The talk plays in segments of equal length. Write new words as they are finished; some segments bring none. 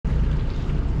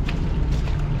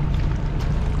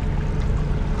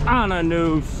on a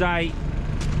new site.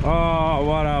 Oh,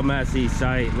 what a messy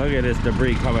site. Look at this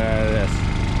debris coming out of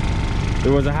this.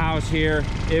 There was a house here,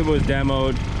 it was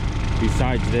demoed.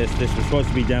 Besides this was supposed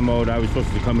to be demoed. I was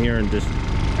supposed to come here and just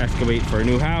excavate for a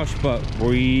new house, but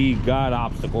we got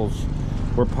obstacles.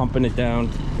 We're pumping it down.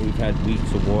 We've had weeks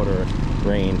of water,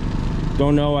 rain.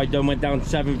 Don't know, I done went down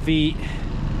 7 feet.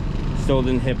 Still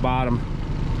didn't hit bottom.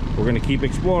 We're gonna keep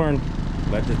exploring.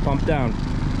 Let this pump down.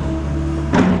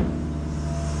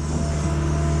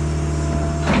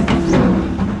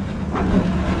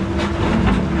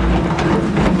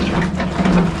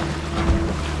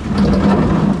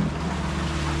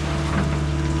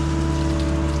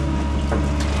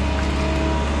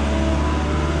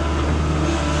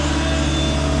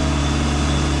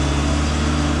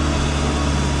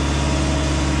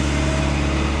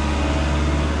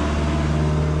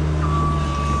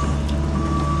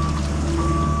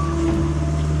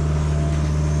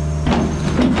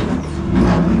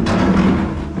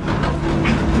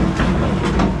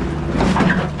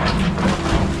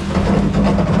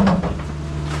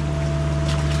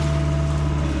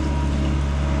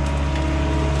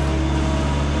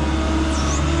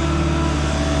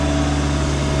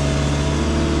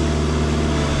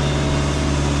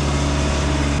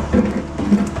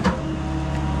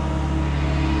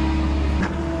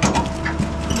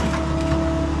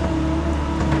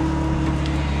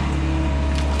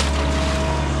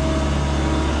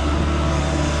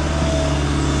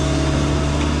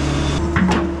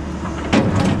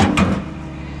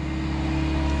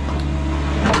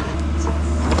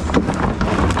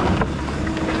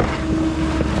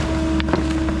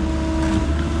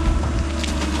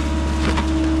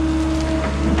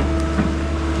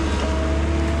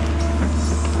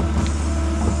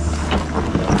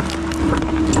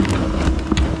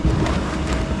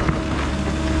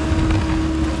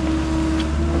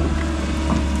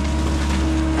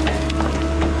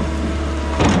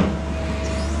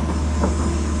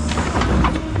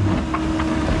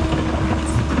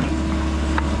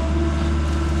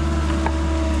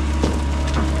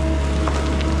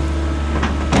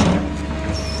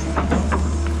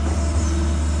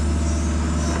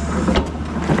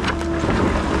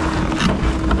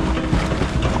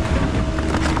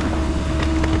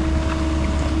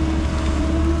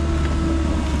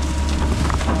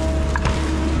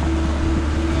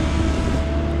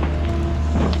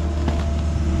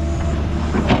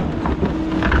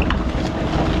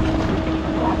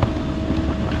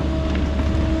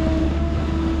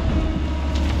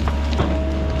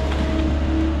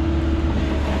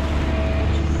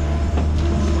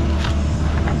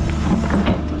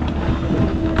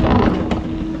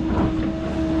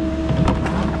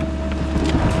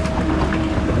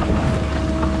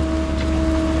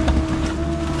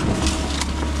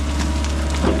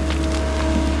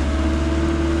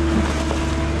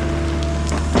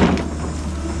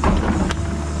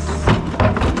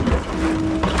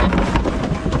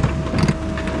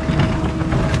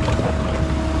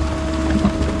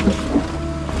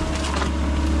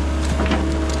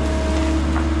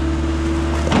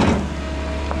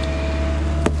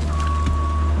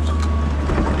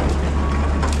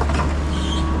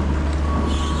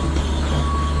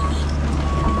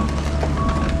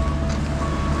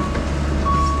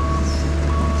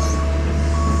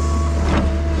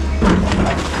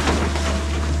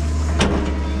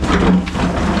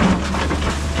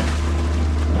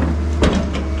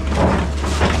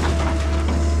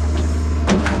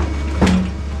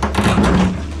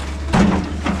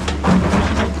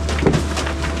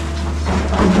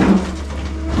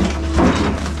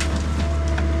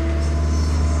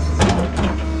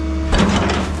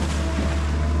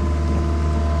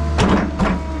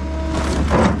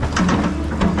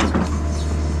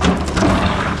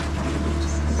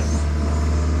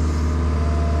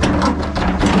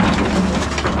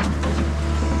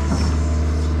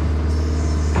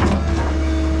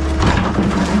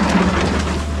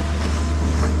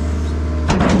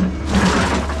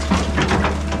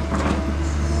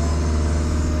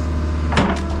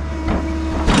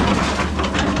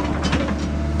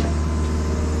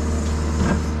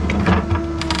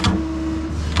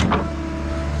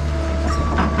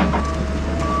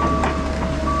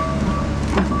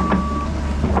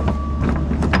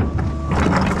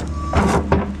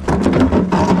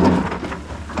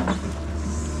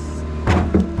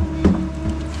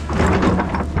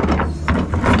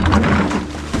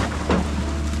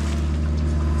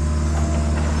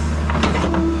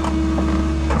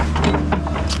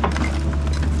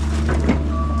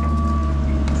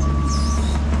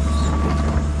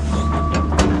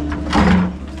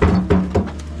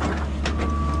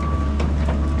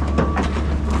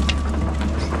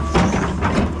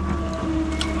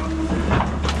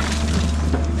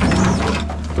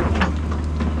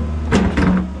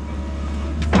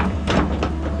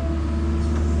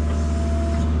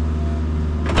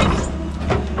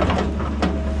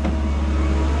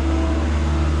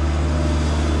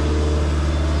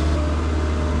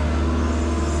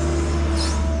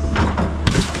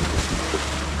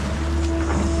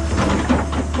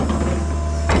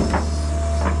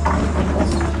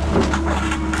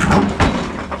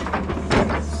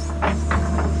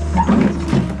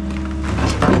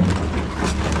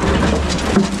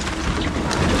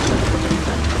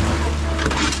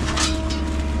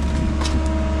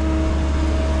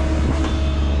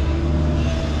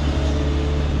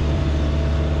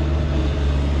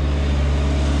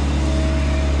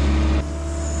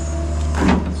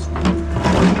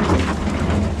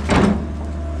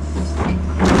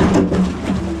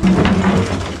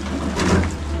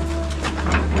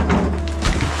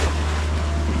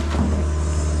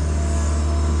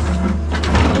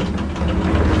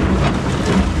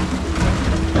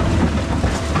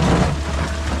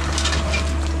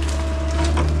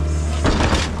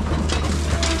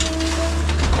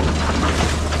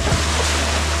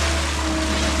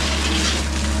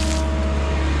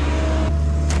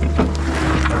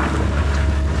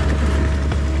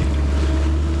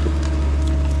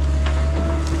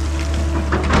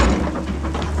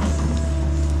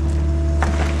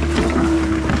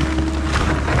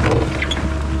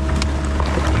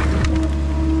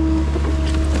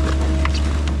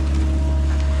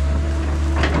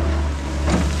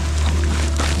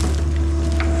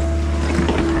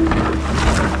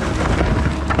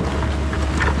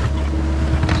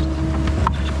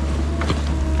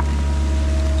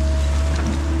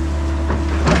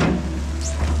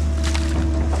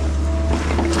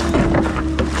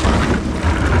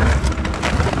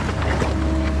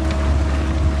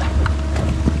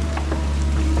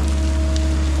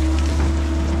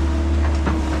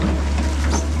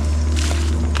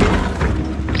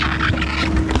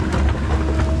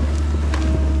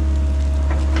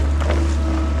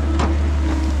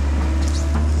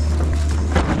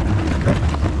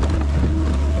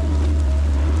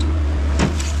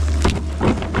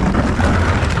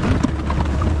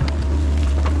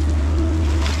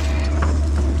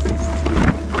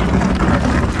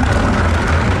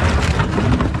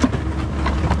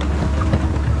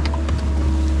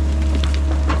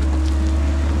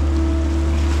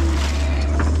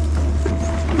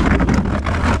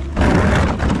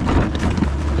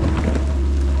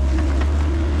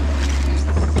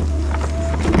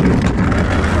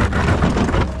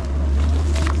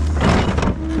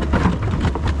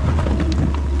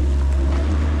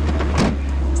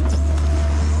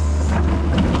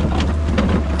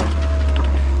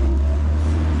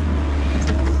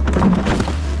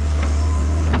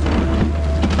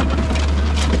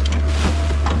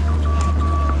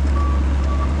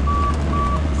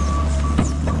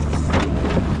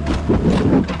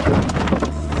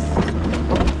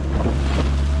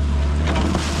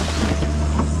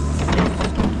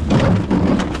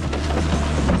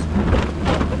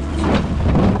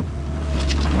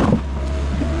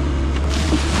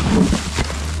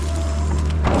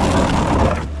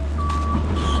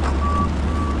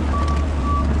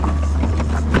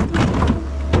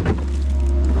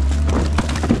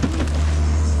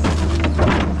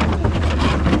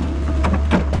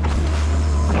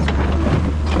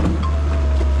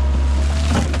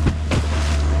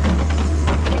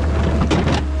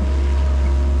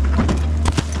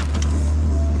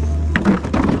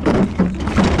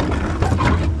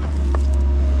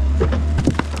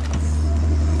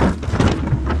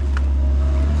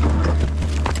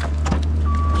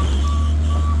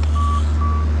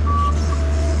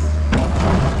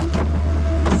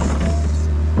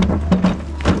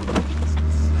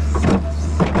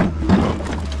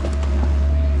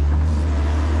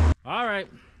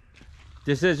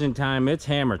 Decision time. It's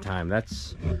hammer time.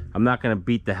 I'm not gonna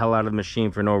beat the hell out of the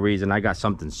machine for no reason. I got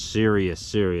something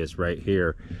serious right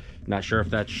here. Not sure if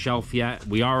that's shelf yet.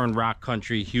 We are in rock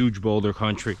country, huge boulder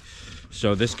country,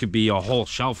 so this could be a whole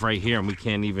shelf right here and we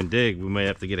can't even dig. We might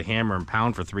have to get a hammer and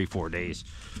pound for 3-4 days.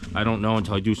 I don't know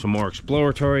until I do some more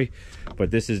exploratory,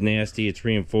 but this is nasty. It's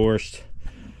reinforced.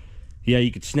 Yeah,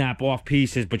 you could snap off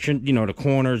pieces, but you know, the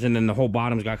corners and then the whole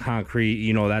bottom's got concrete.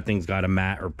 You know, that thing's got a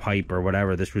mat or pipe or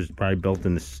whatever. This was probably built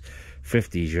in the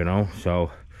 50s, you know. So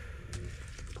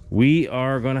we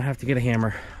are gonna have to get a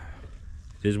hammer.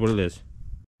 It is what it is.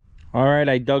 All right,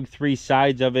 I dug 3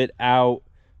 sides of it out.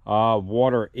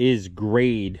 Water is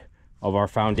grade of our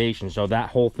foundation, so that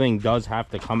whole thing does have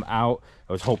to come out.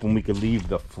 I was hoping we could leave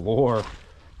the floor.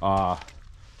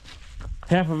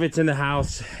 Half of it's in the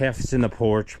house, half is in the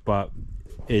porch, but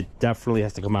it definitely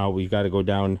has to come out. We've got to go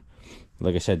down,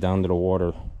 like I said, down to the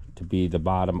water to be the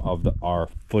bottom of our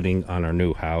footing on our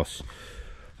new house,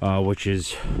 which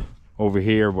is over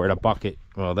here where the bucket,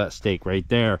 well, that stake right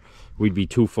there, we'd be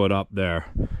 2 foot up there.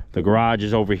 The garage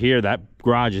is over here. That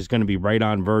garage is going to be right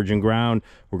on virgin ground.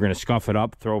 We're going to scuff it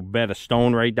up, throw a bed of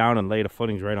stone right down and lay the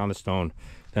footings right on the stone,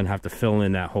 then have to fill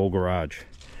in that whole garage.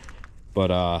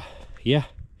 But yeah,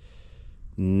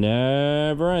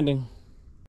 never ending.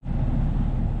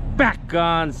 Back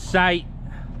on site.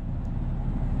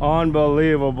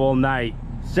 Unbelievable night.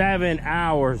 7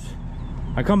 hours.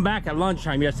 I come back at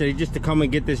lunchtime yesterday just to come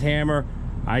and get this hammer.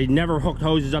 I never hooked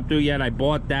hoses up to it yet. I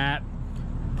bought that,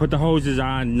 put the hoses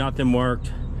on, nothing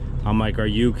worked. I'm like, are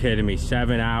you kidding me?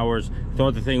 7 hours.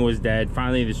 Thought the thing was dead.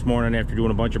 Finally this morning, after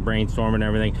doing a bunch of brainstorming and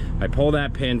everything, I pull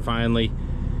that pin finally,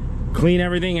 clean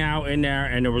everything out in there,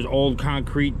 and there was old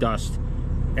concrete dust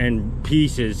and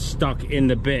pieces stuck in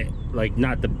the bit, like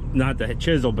not the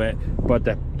chisel bit, but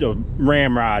the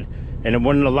ramrod, and it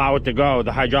wouldn't allow it to go.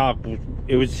 The hydraulic,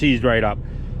 it was seized right up.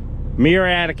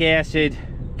 Muriatic acid,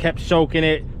 kept soaking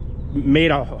it,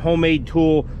 made a homemade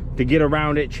tool to get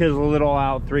around it, chisel it all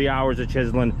out. 3 hours of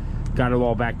chiseling, got it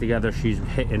all back together. She's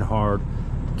hitting hard.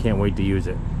 Can't wait to use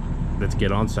it. Let's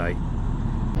get on site.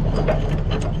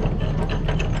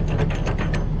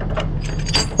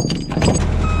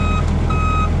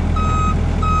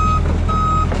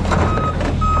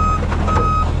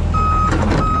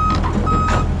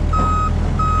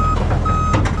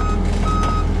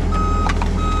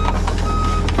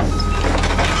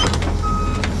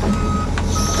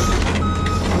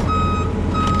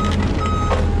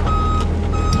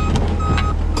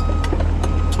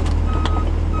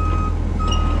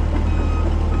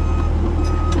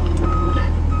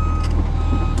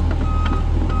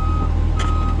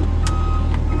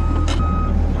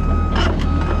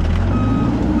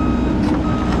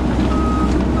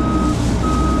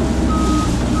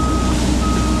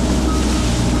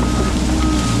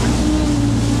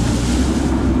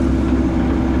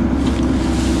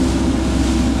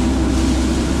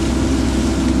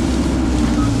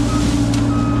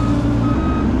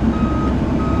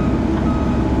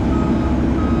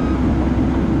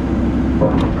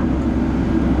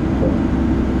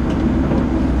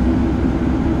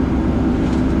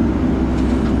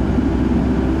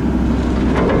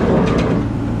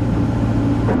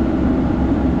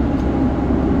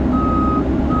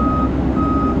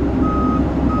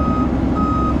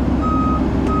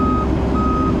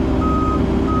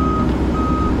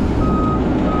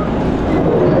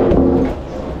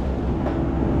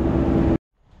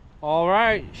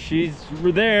 She's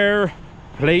there.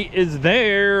 Plate is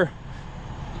there.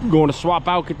 I'm going to swap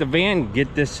out, get the van,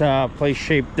 get this place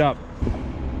shaped up.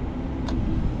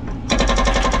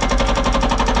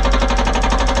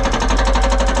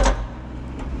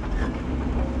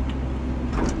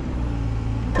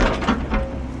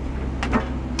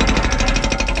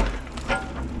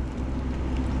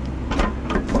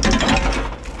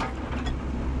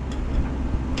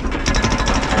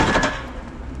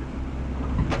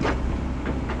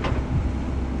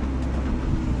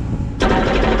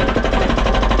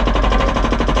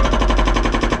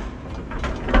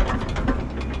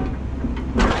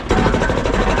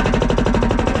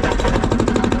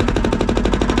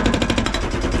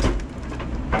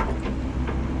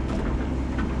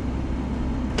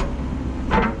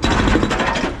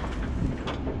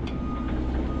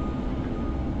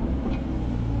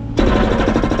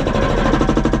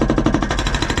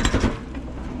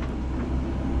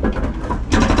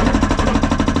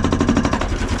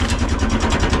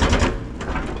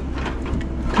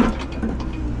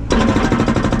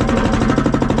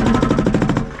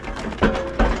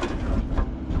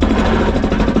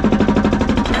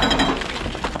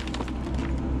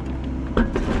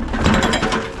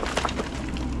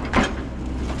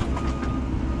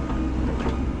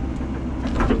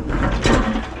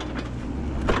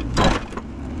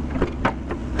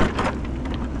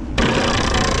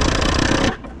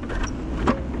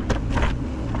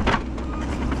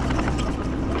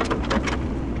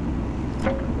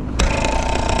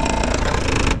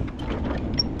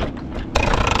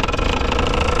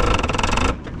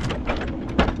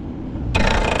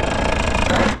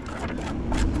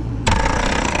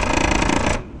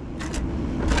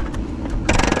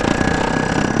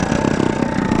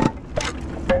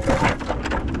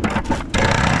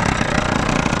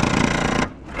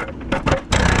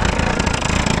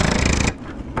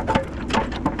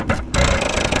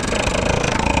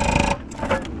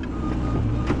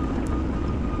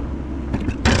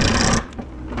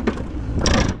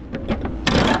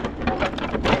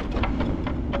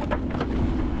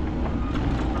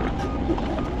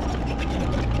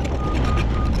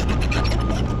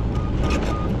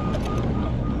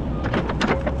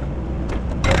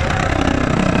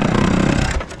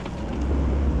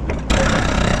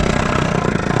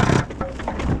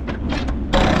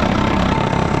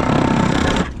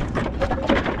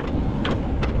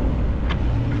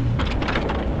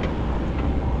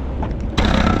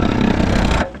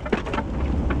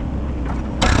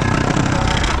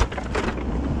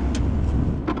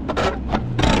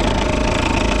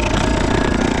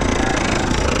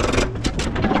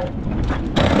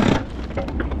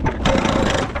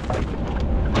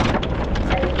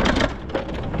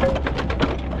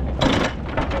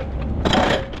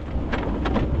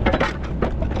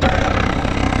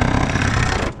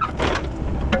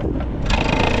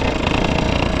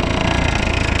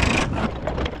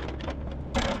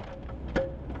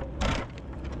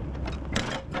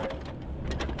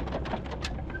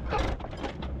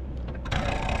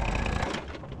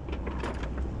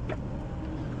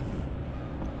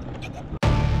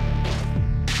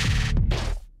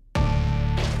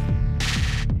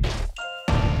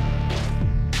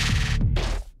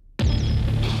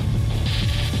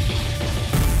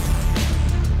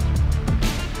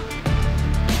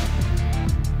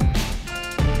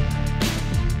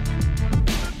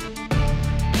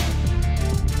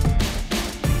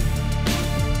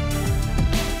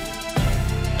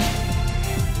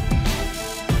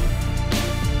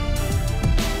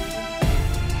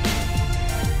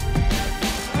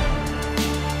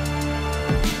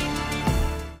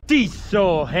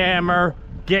 diesel hammer,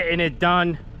 getting it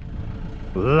done.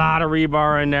 A lot of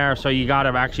rebar in there, so you gotta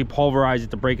actually pulverize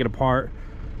it to break it apart.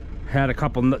 Had a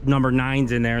couple number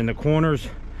 9s in there in the corners.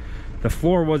 The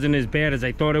floor wasn't as bad as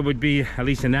I thought it would be, at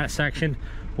least in that section.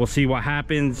 We'll see what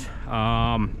happens.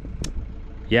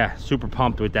 Yeah, super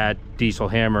pumped with that diesel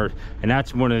hammer, and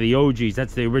that's one of the OGs.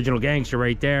 That's the original gangster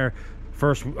right there.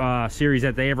 First series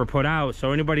that they ever put out.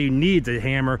 So anybody who needs a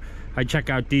hammer, I check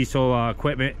out Diesel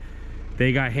Equipment.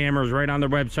 They got hammers right on their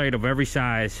website of every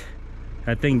size.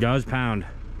 That thing does pound.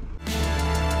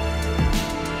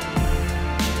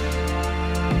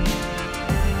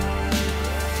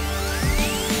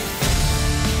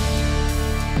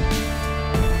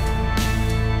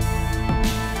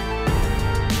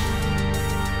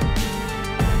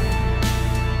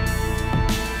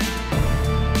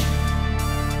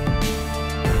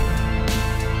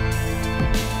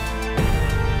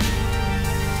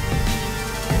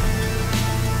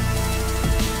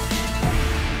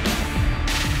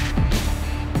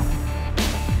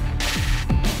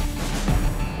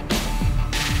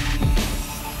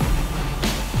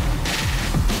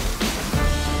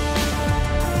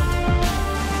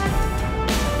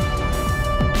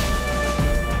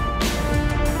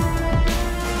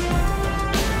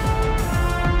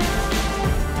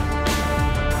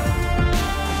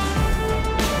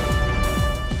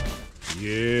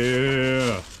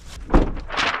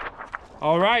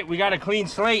 All right, we got a clean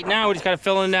slate now. We just got to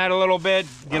fill in that a little bit,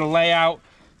 get a layout.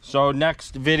 So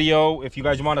next video, if you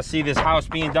guys want to see this house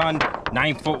being done,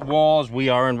 9-foot walls. We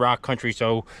are in rock country,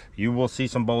 so you will see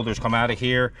some boulders come out of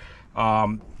here.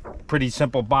 Pretty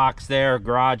simple box there,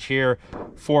 garage here,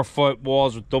 4-foot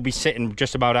walls. They'll be sitting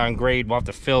just about on grade. We'll have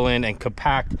to fill in and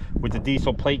compact with the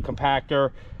diesel plate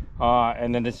compactor.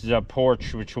 And then this is a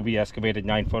porch, which will be excavated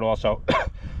 9-foot also,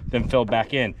 then filled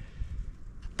back in.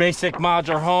 Basic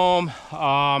modular home.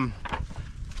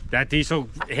 That diesel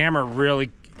hammer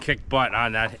really kicked butt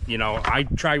on that. You know, I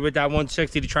tried with that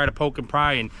 160 to try to poke and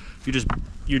pry, and you're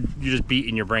just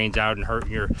beating your brains out and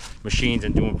hurting your machines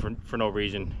and doing for no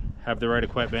reason. Have the right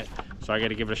equipment, so I got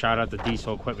to give it a shout out to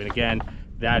Diesel Equipment again.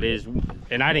 That is,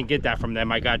 and I didn't get that from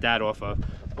them. I got that off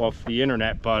the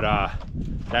internet, but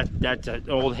that's an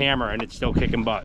old hammer and it's still kicking butt.